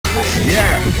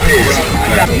Yeah,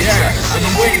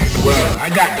 I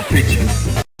got the picture.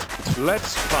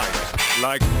 Let's fight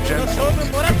like gentlemen.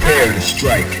 Prepare to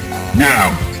strike.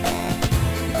 Now.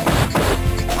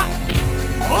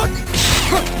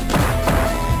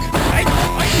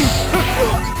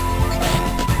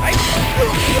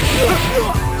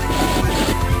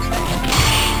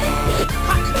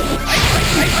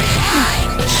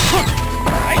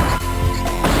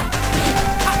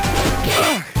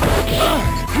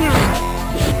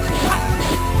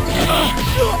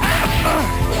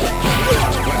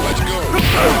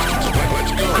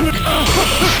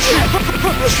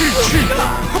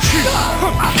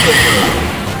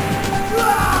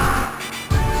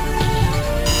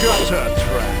 Gutter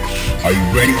trash. Are you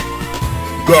ready?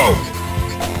 Go!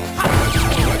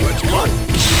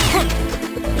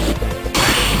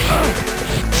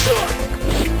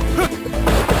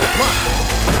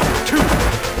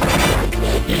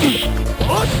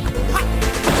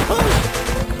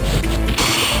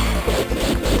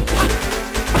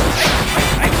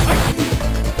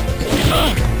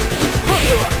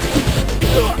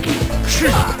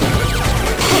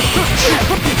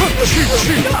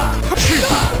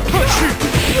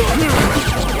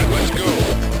 Let's go.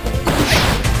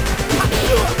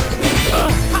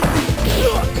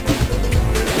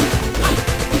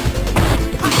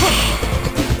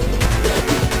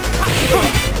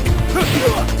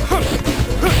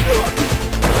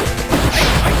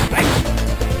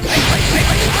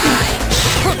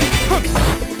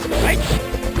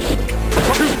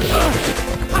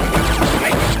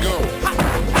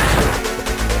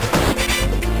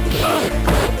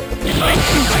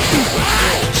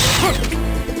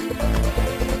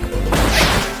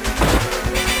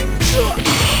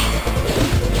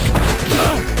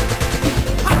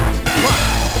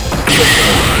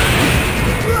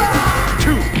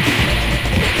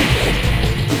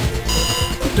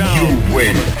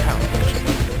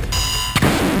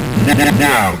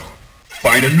 Now,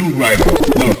 find a new rival.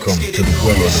 Welcome to the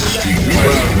world of the street.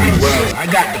 Well, I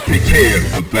got the prepare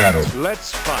for battle.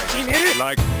 Let's fight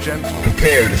like gentlemen.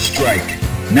 Prepare to strike.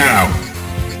 Now.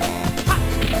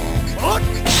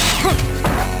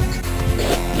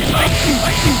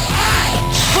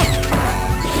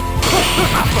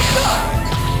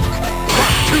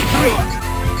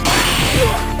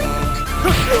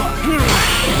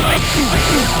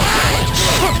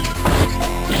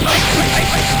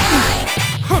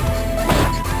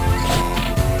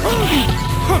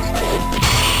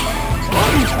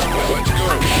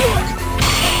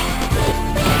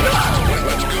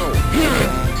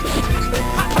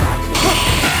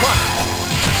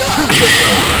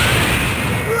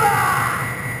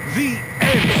 The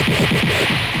end.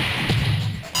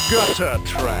 Gutter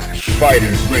trash.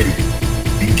 Fighters ready.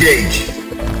 Engage.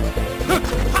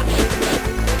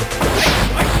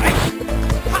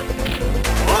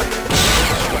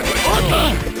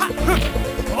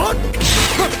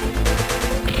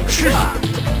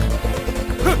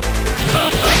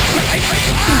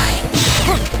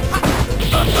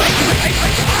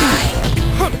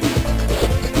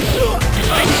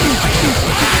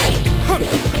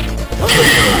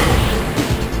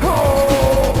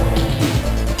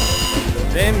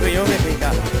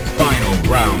 Final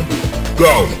round.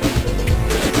 Go!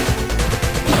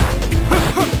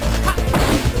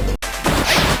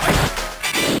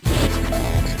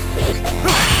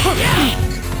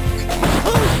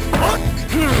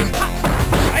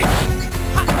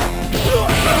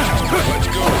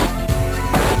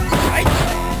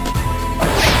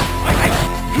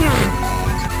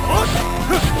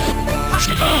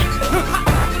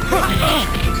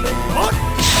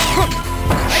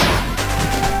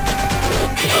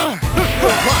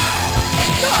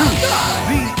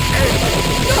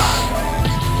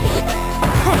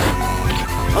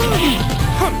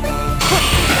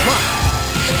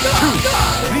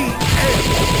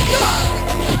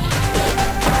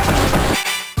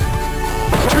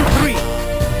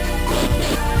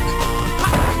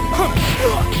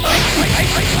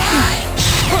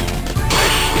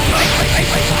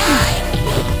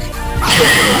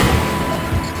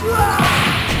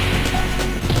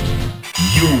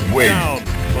 You win. Down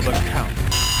for the count.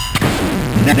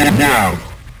 Now,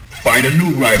 find a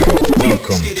new rival.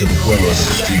 Welcome to the world of the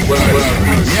street.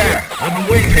 I'm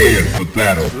prepared for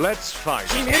battle. Let's fight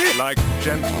like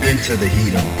gentlemen. Into the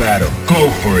heat of battle. Go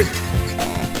for it.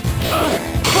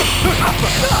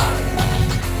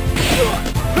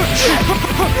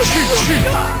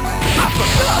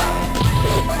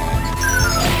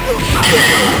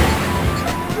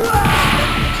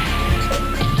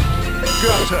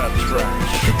 Gutter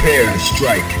trash. Prepare to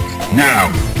strike.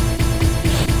 Now.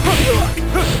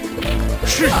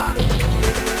 You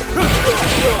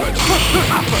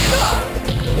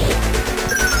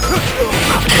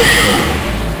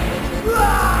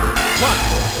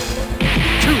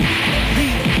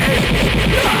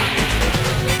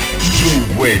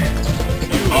win.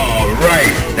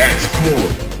 Alright, that's cool.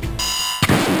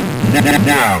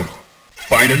 Now,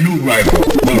 find a new rival.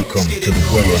 Welcome to the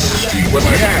world of street.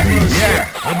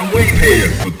 I'm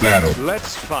prepared for battle.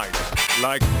 Let's fight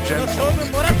like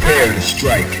gentlemen. Prepare to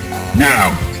strike.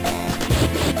 Now.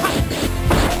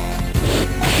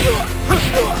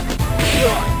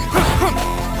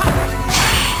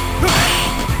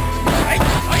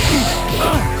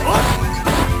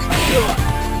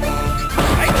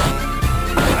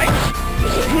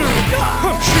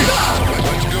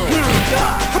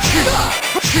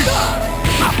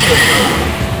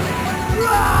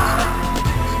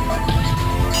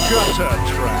 Gutter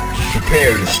trash.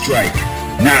 Prepare to strike.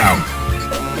 Now.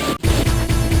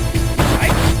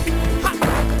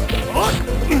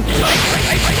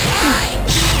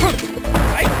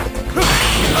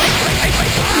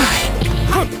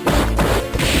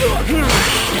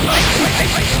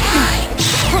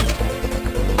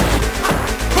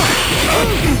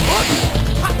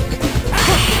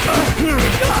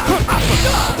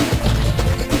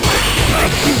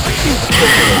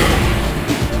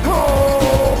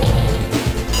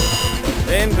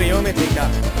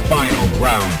 Final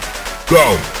round.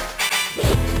 Go!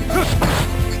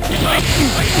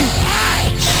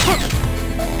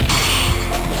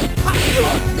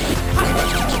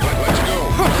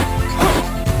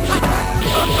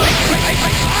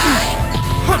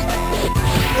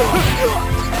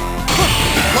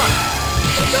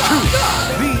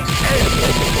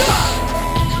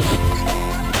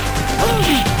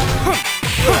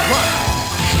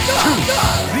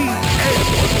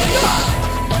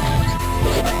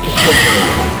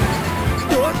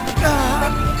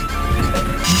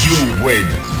 You win.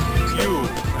 You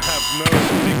have no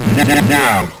dignity.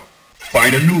 Now,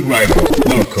 find a new rival.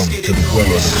 Welcome to the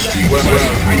world of street.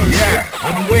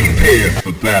 I'm prepared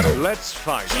for battle. Let's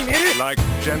fight like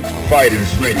gentlemen.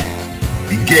 Fighters ready.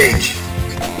 Engage.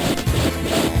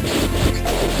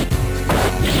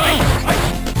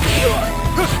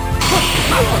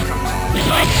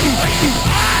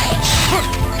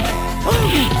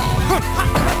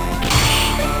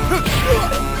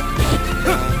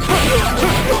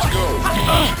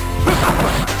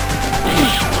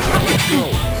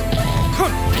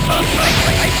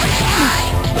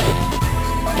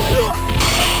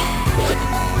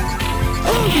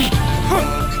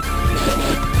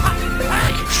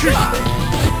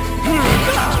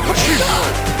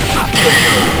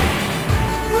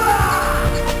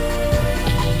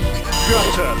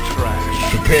 Gutter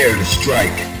trash. Prepare to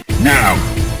strike. Now.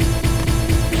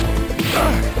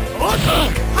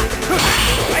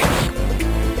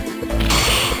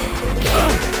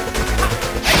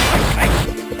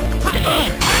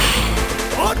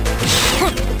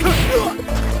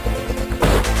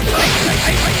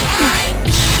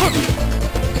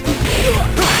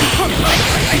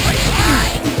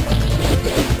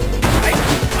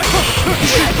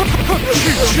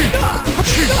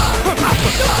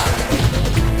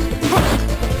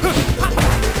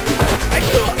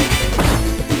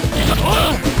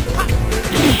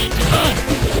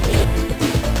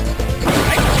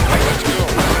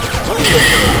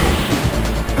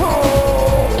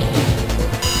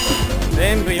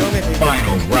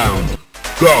 Final round.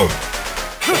 Go!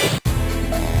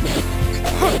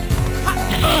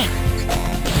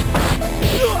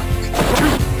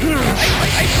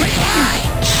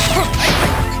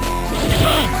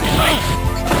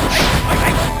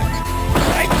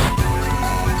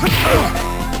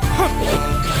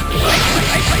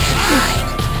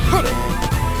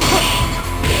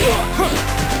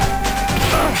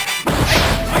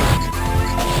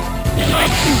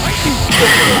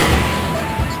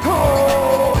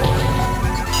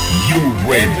 You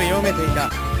win.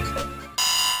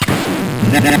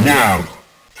 Now,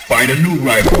 find a new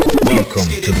rival. Welcome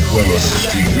to the world of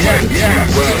street.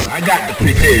 Well, I got to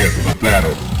prepare for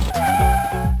battle.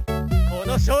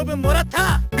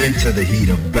 Into the heat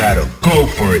of battle. Go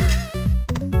for it.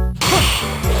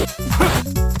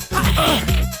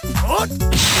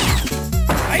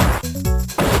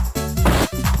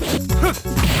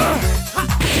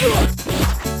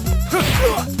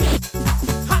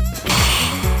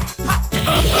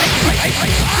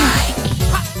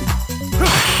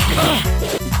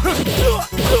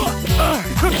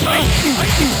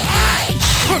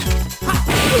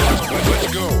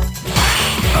 Let's go.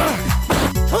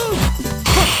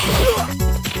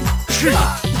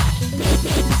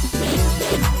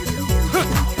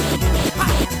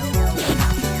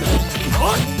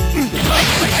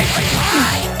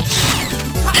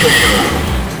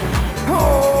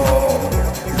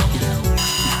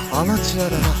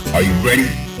 Are you ready?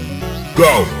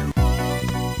 Go!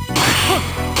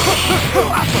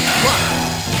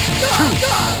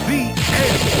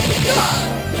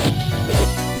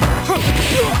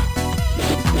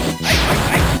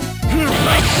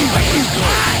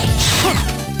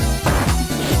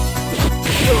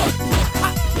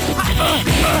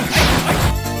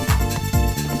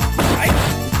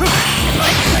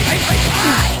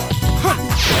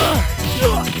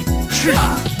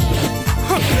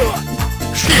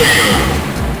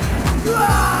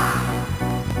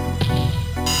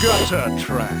 Gutter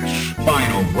trash.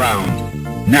 Final round.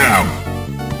 Now!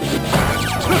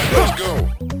 Let's go. 1,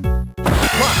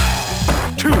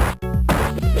 2.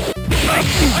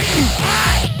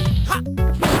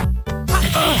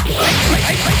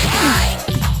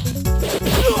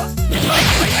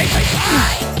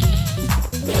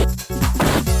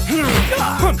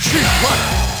 Shoot. 1,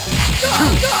 2.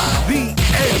 The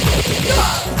end.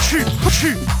 Shoot.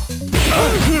 Shoot.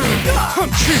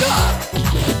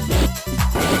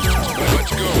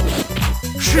 Let's go.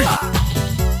 Shoot.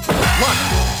 1,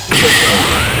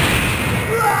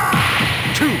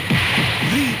 2.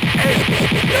 The end.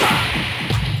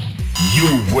 You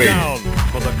win! Down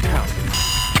for the count.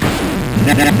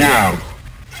 Now!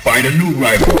 Find a new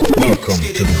rival. Welcome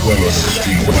to the world of the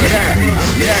street.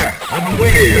 Yeah, I'm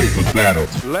prepared for battle.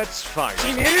 Let's fight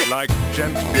like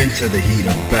gentlemen. Into the heat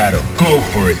of battle. Go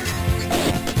for it!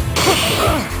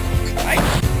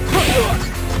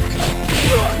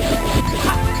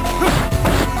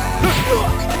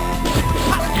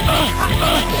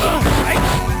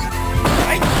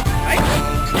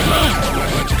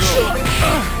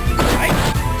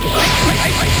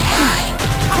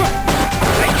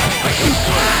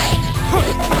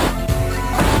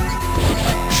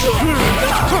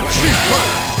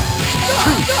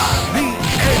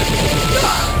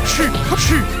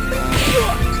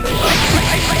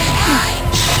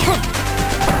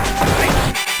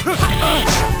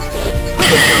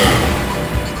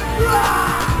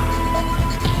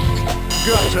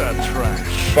 Gutter trash.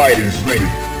 Fighters ready.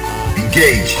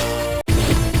 Engage!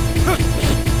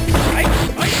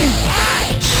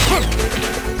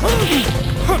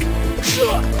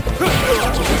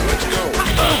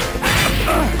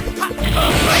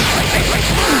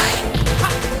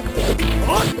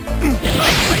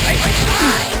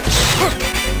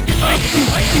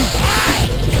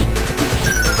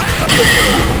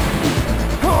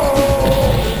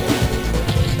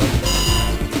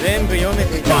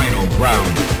 Let's Final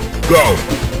round. Go!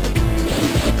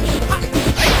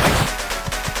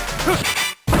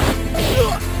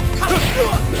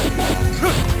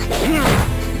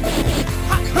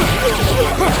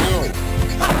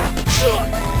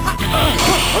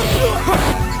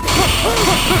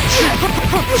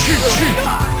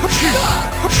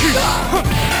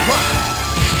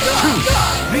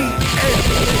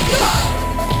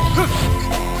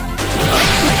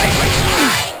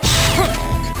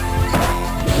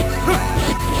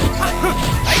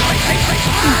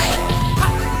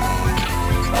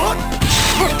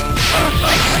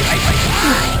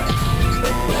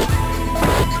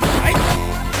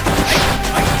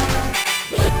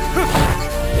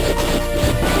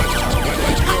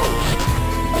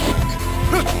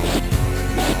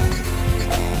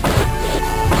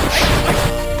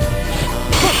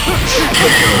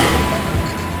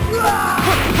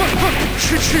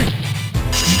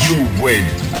 You win.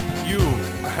 You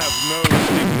have no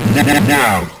dignity.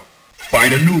 Now,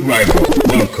 find a new rival.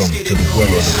 Welcome to the world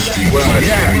of the street.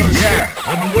 Yeah,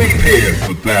 I'm prepared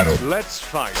for battle. Let's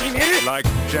fight like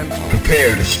gentlemen.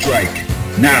 Prepare to strike.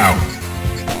 Now.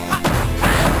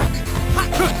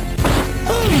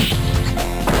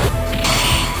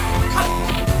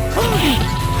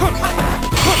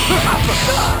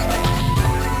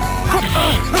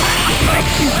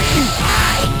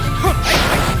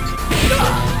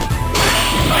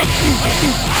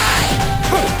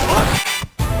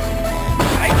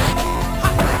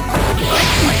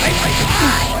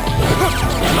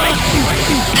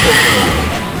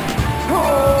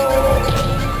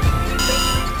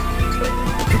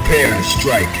 Prepare to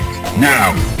strike.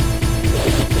 Now.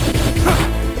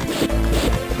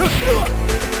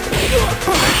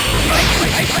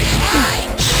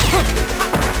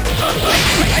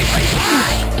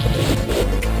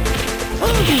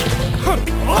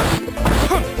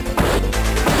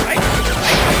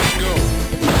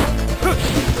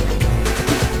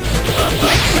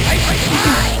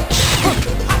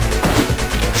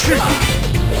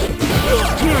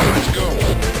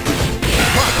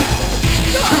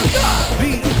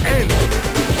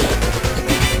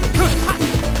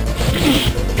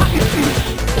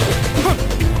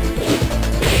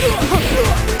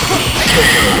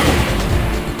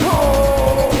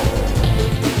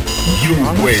 You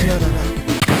win.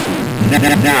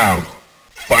 Now,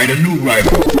 find a new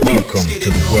rival. Welcome to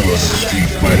the world of the Street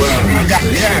Fighter.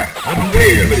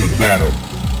 Prepare for battle.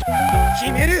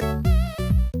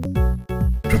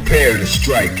 Prepare to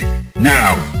strike.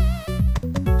 Now.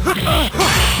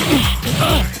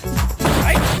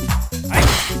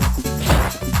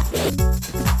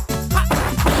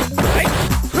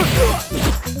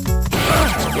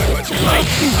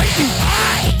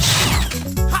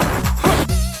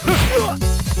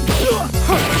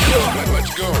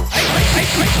 Let's go.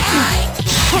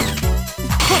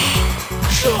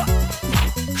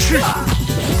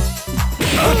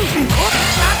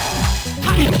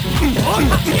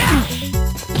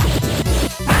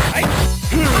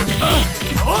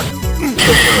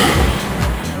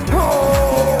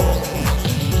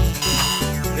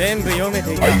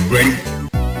 Are you ready?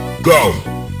 Go!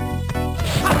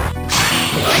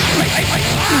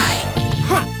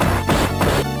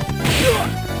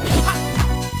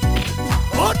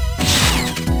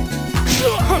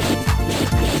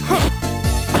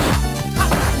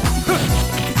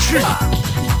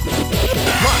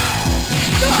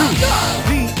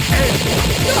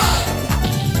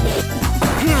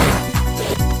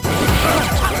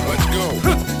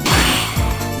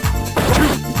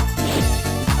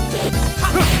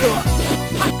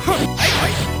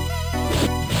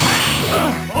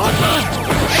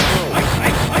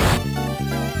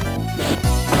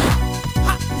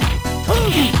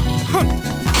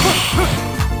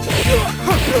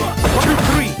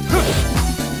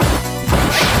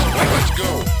 Let's go.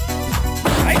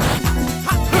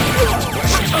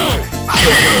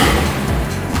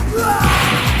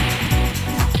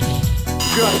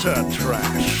 Gutter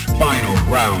trash. Final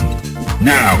round.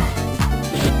 Now.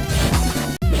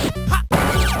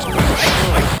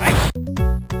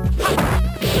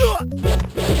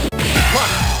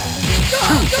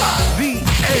 The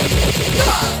end.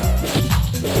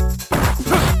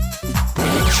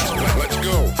 Let's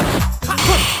go. The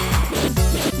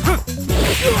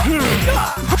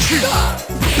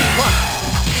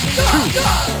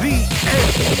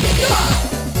end.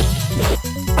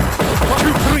 1,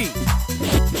 2, 3.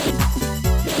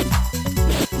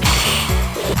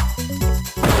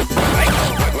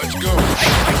 Let's go.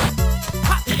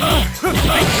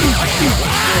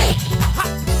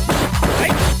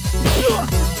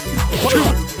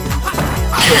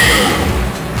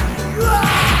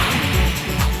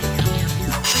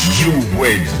 You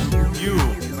win. You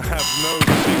have no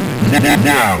dignity.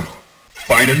 Now,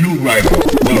 find a new rival.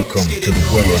 Welcome to the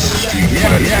world of the Street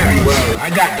Fighter. Well, I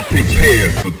got to prepare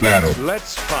for battle.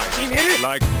 Let's fight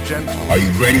like gentlemen. Are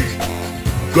you ready?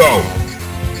 Go!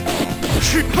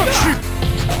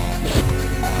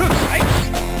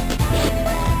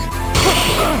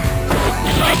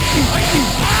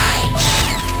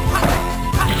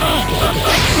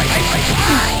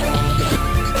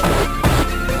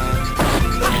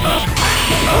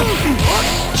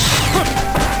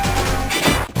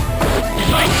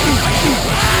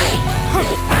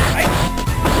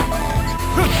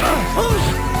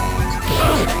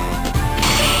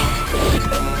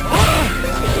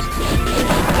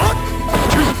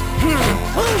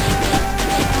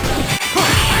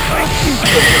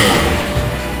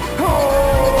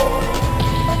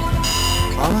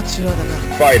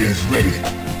 Fighters ready.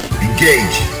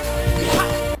 Engage.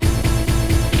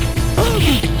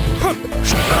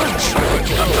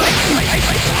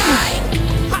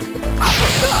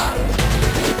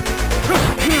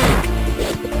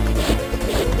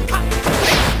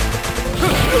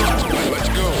 Let's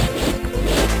go.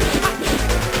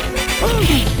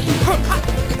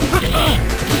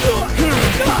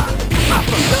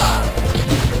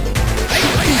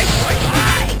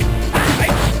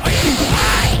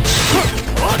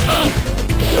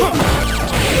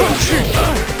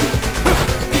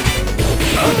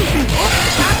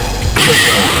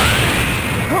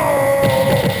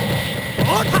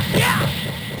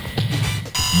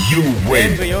 You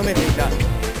win.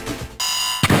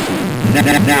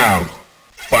 Now,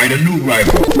 find a new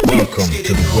rival. Welcome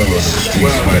to the world of the Street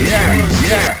Fighter.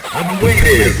 I'm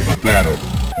waiting for battle.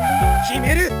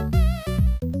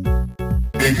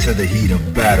 Into the heat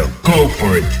of battle. Go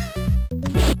for it.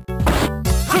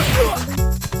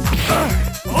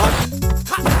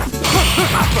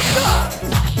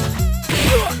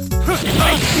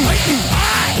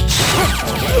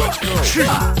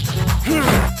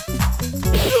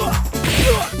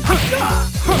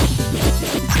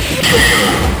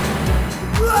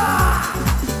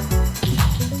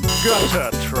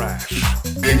 Gutter trash.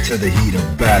 Into the heat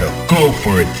of battle. Go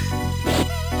for it.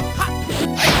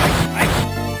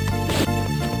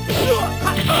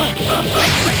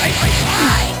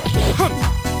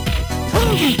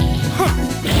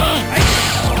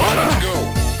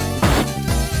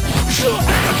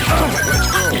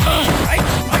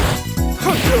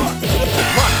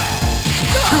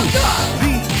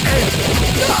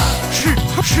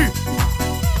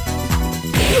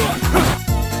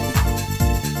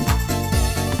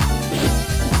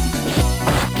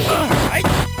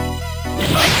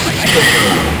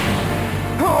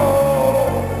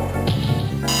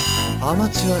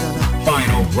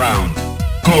 Final round.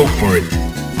 Go for it.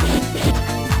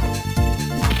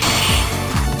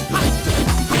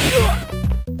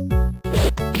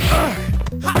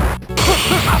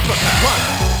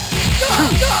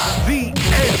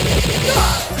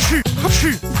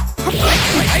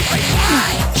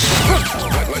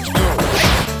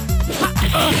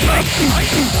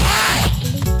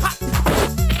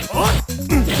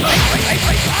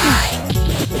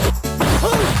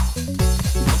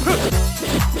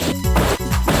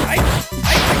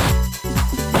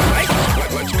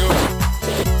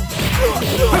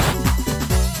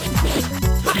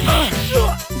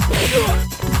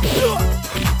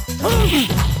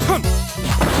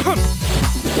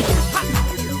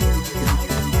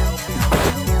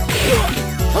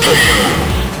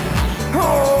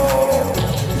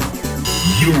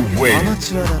 You win.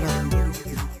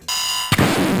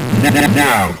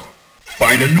 Now,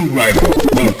 find a new rival.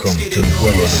 Welcome to the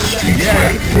world of street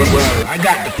fighting. Well, I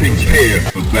got the prepared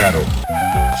for battle.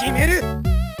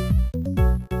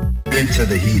 Into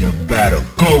the heat of battle.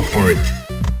 Go for it.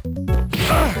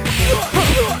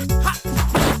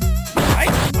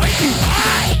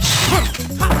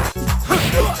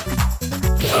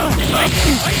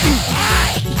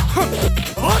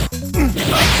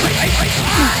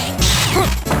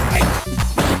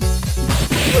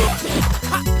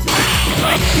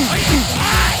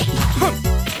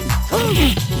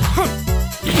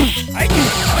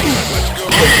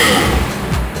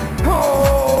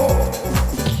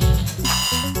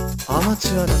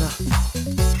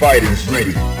 Fighters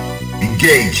ready.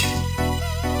 Engage.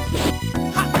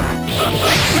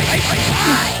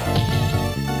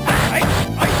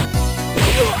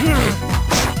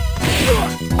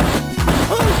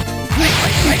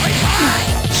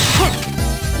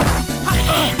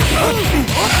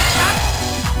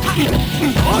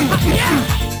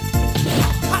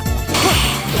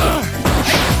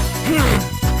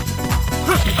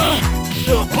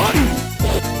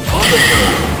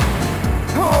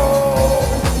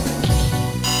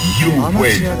 You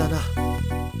win.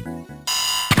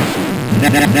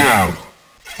 Now,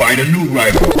 find a new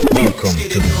rival. Welcome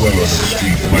to the world of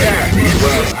street fighting.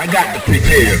 Well, I got the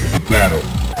prepared for battle.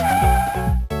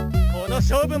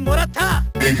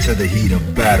 Into the heat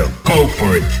of battle. Go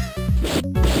for it.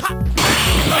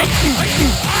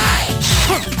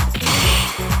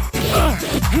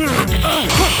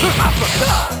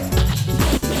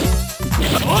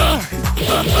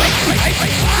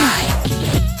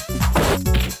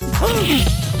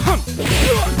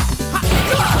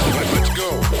 Let's go.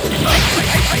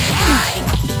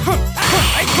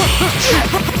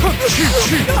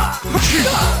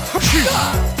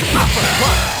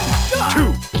 Two.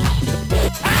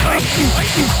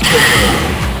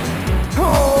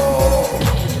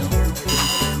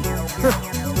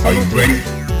 Are you ready?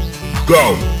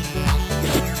 Go!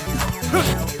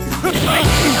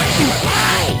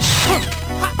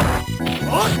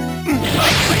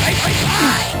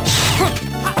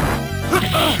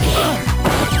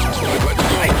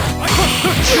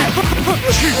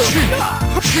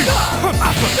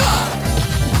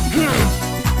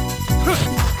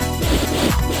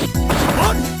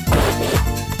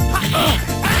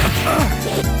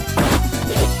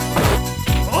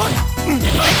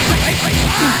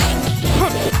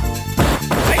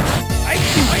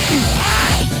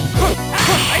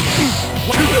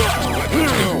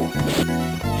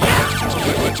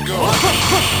 Let's go.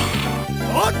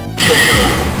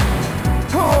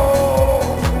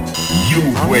 You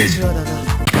win.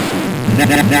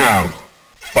 Now,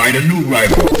 find a new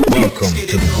rival. Welcome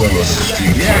to the world of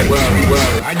street fighting.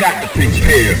 Well, I got the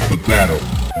prepared for battle.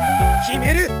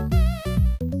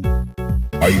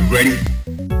 Are you ready?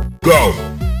 Go!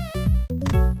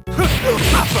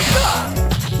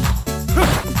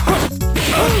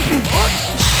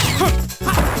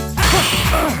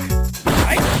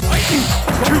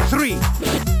 Two, three.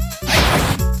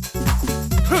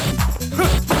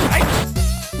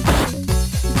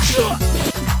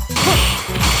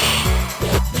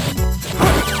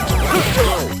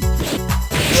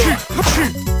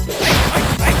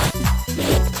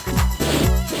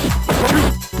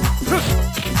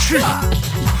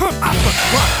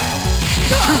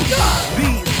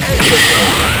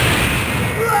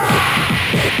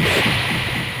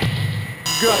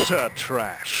 Gutter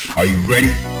trash. Are you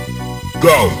ready?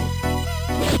 Go!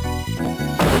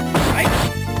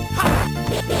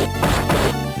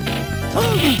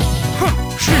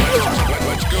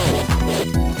 Let's go.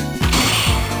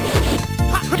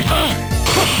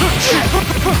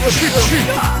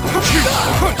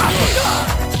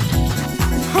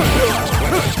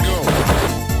 Let's go.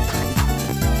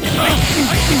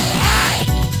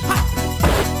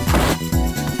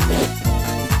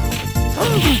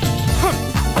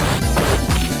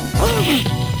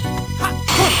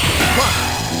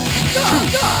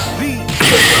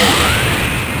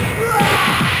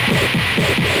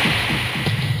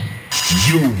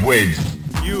 You win!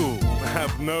 You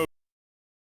have no...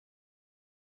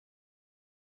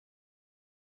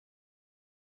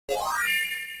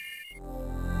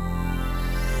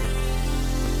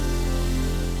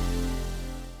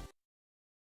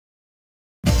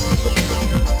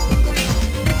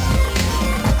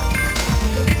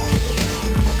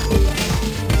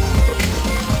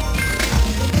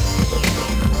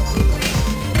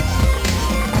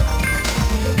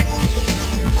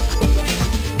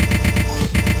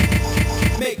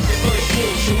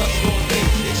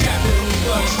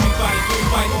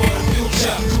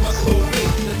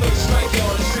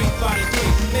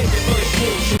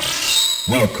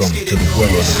 Welcome to the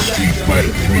world of Street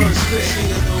Fighter 3.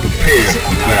 Prepare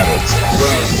for battle.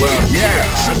 Well,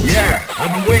 yeah,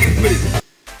 I've been waiting for this.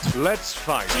 Let's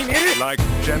fight like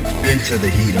gentlemen. Into the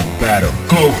heat of battle.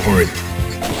 Go for it.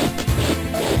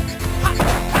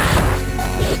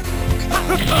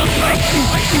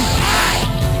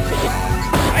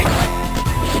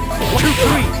 1, 2,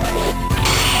 3.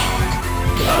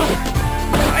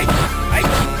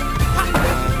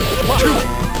 Let's go.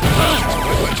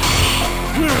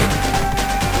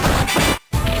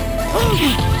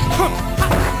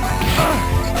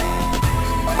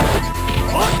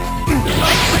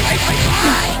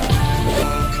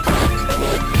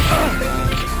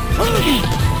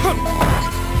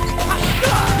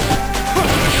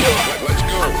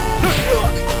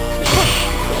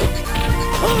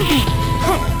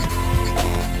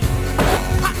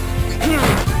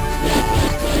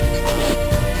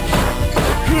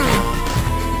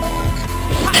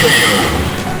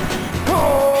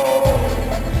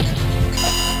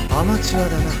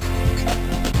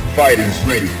 Fighters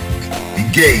ready.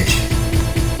 Engage.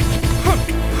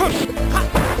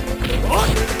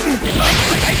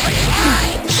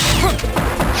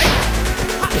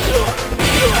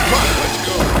 Let's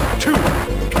go. 2.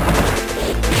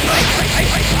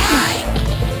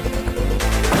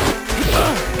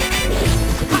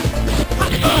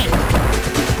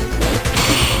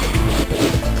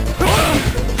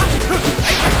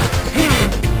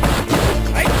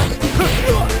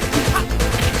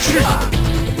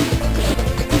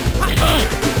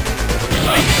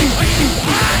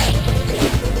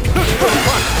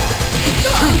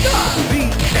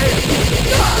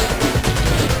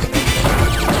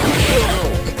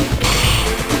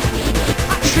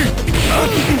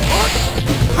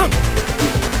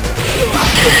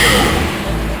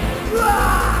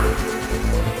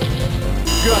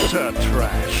 Gutter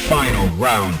trash. Final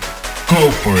round. Go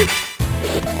for it.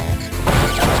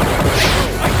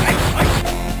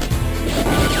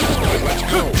 Let's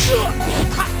go.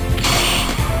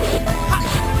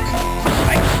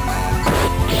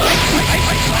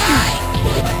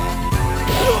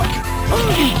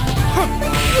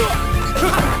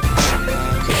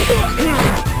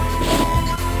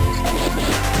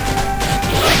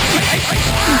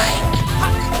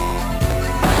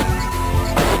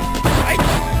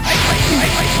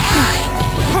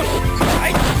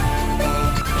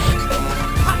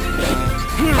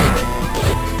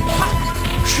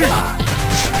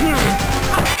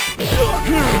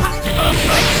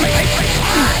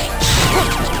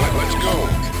 Let's go.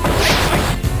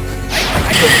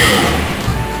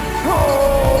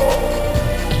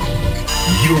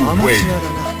 You win.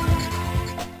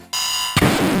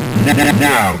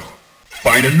 Now,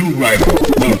 find a new rival.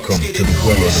 Welcome to the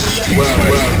world of Street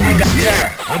Fighter 3.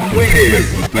 Yeah, I'm prepared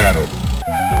for battle.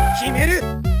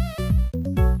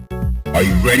 Are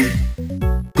you ready?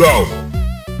 Go!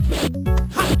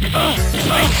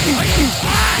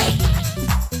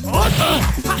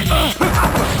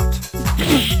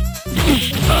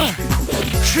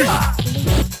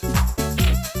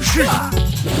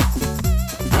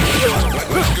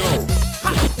 Let's go.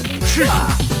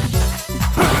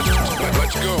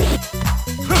 Let's go.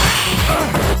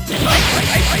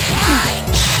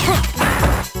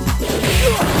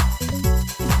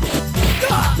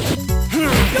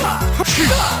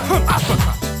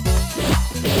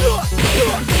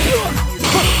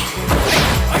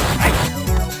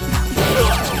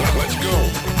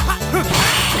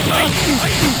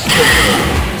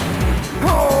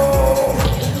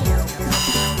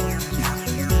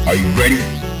 Are you ready?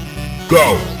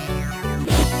 Go!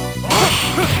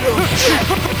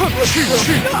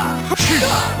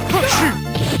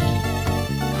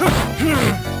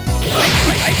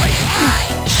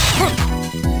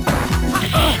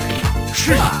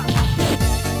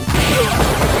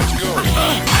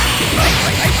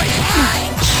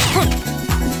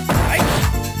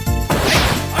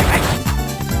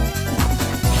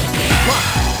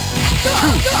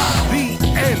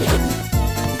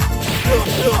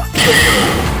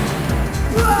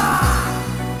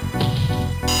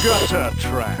 Gutter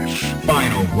trash.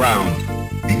 Final round.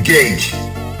 Engage.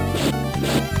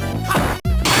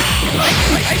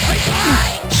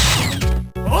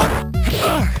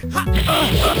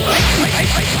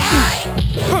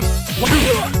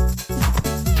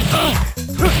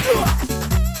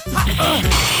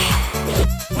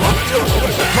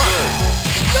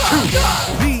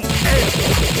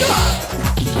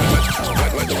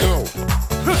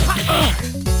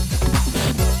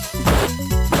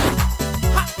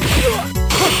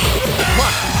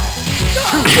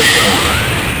 Let's go.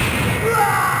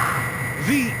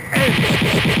 The end.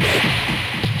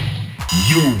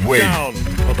 You win. Down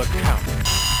for the count.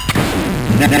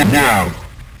 Now,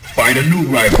 find a new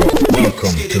rival.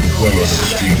 Welcome to the world of the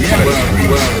street.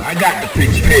 Well, I got the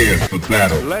pitch prepared for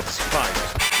battle. Let's fight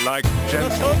like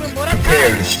gentlemen.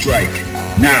 Prepare to strike.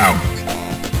 Now.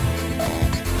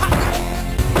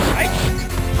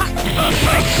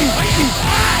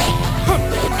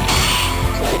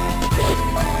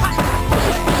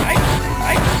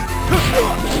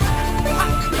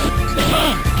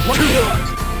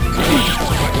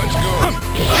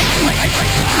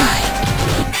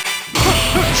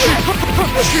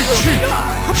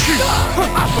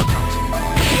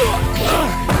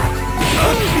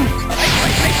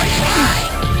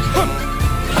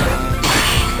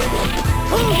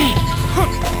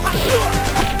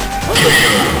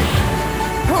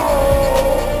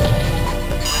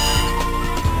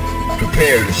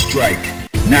 Prepare to strike.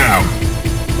 Now.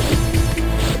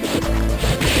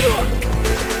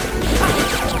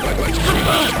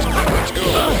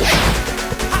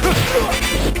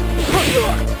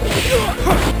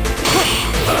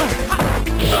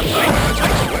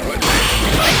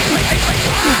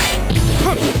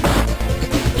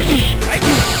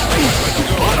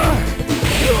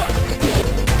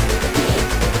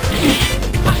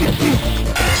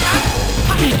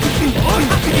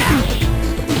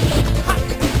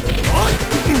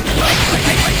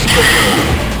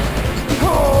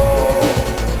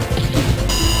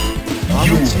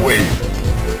 You win.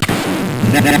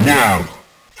 Now,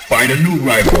 find a new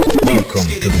rival. Welcome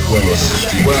to the world of the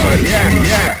street. Well,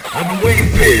 yeah. I'm waiting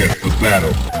prepared for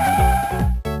battle.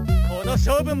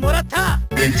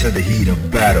 Into the heat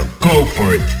of battle. Go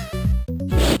for it.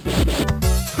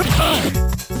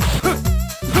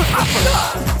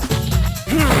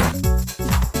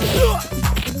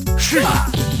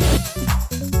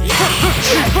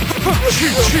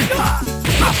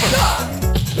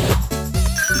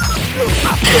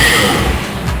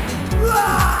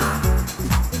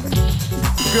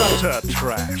 Gutter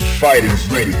trash. Fighters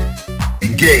ready.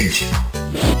 Engage.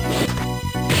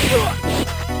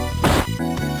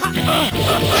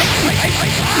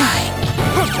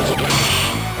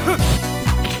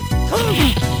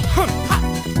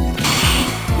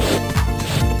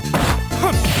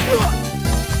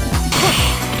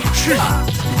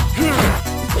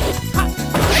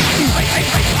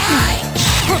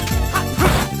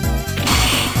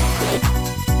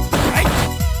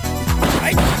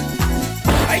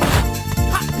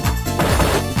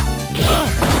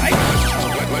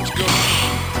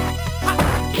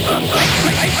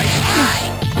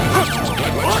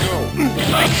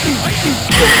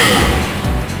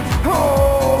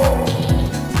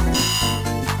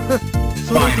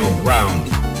 Final round.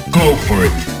 Go for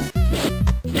it.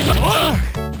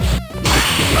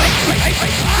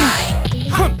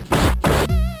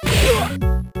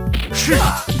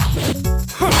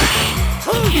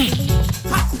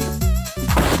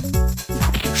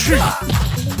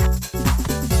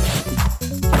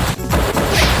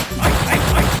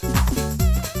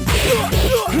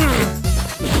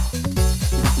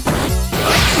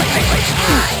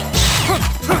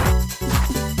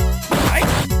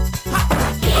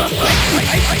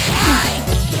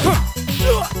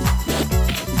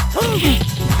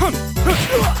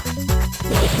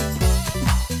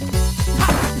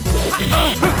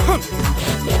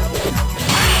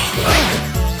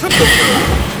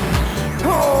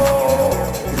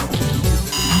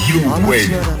 You win.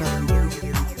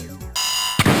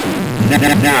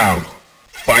 Now,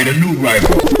 Find a new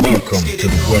rival. Welcome to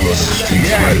the world of the street.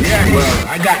 Yeah, well,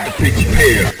 I got the picture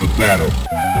prepared for battle.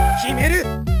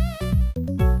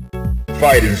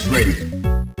 Fighters ready.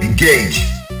 Engage.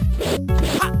 2,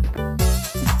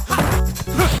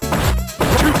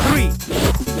 3.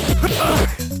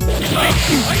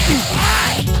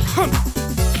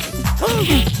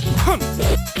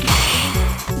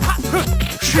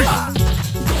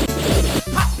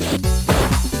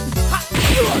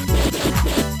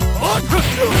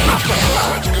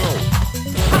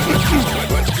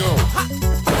 Let's go.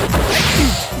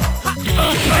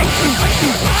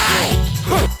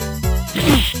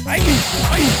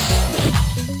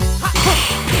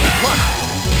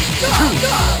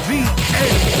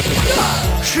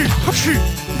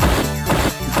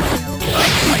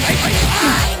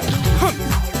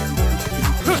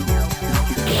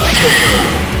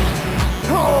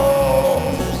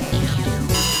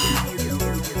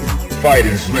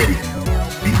 Fighters ready.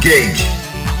 Engage.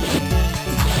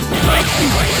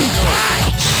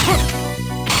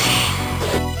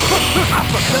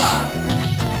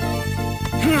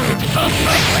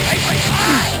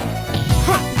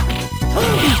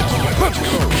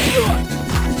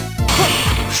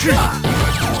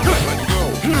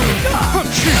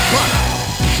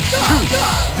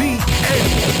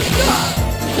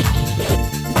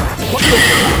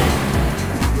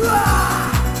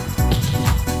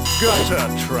 Gutter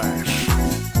trash.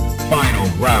 Final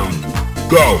round.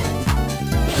 Go.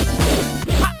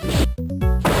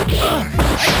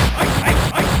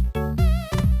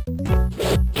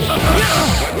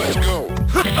 Let's go.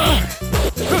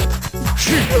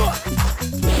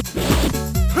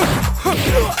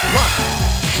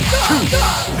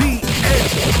 The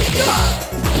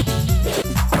end.